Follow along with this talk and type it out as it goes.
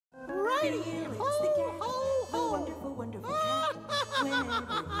mighty! Ho, ho, ho! Wonderful, wonderful cat.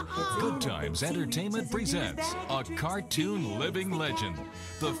 Good Times Entertainment presents a cartoon living legend,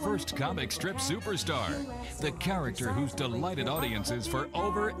 the first comic strip superstar, the character who's delighted audiences for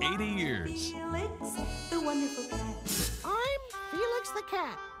over 80 years. Felix, the wonderful cat. I'm Felix the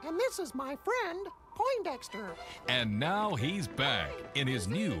cat, and this is my friend, Poindexter. And now he's back in his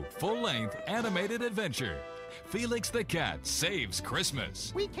new full-length animated adventure, Felix the Cat Saves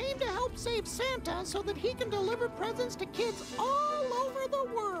Christmas. We came to help save Santa so that he can deliver presents to kids all over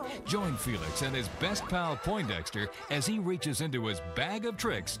the world. Join Felix and his best pal Poindexter as he reaches into his bag of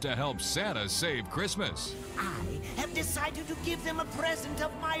tricks to help Santa save Christmas. I have decided to give them a present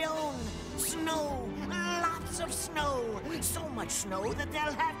of my own. Snow, lots of snow. So much snow that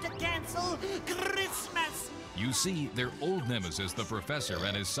they'll have to cancel Christmas. You see, their old nemesis, the Professor,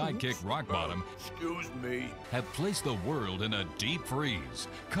 and his sidekick, Rockbottom, Excuse me. have placed the world in a deep freeze,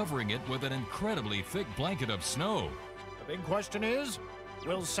 covering it with an incredibly thick blanket of snow. The big question is,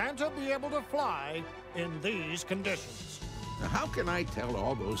 will Santa be able to fly in these conditions? Now, how can I tell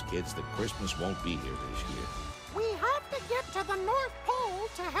all those kids that Christmas won't be here this year? We have to get to the North Pole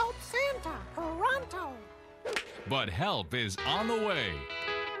to help Santa. Pronto. But help is on the way.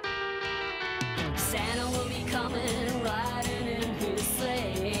 Santa will be coming riding in his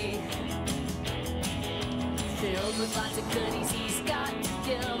sleigh, filled with lots of goodies he's got to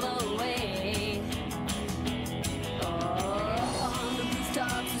give away. Oh, on the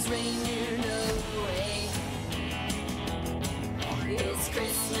rooftops his reindeer know way. It's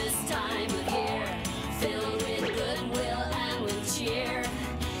Christmas time of year, filled with goodwill and with cheer.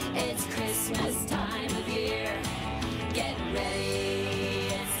 It's Christmas time of year, get ready,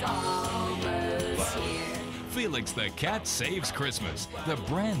 it's almost here. Felix the Cat Saves Christmas, the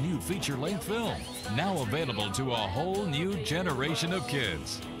brand new feature-length film, now available to a whole new generation of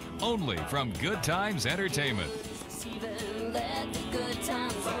kids. Only from Good Times Entertainment. Even let the good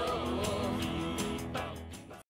times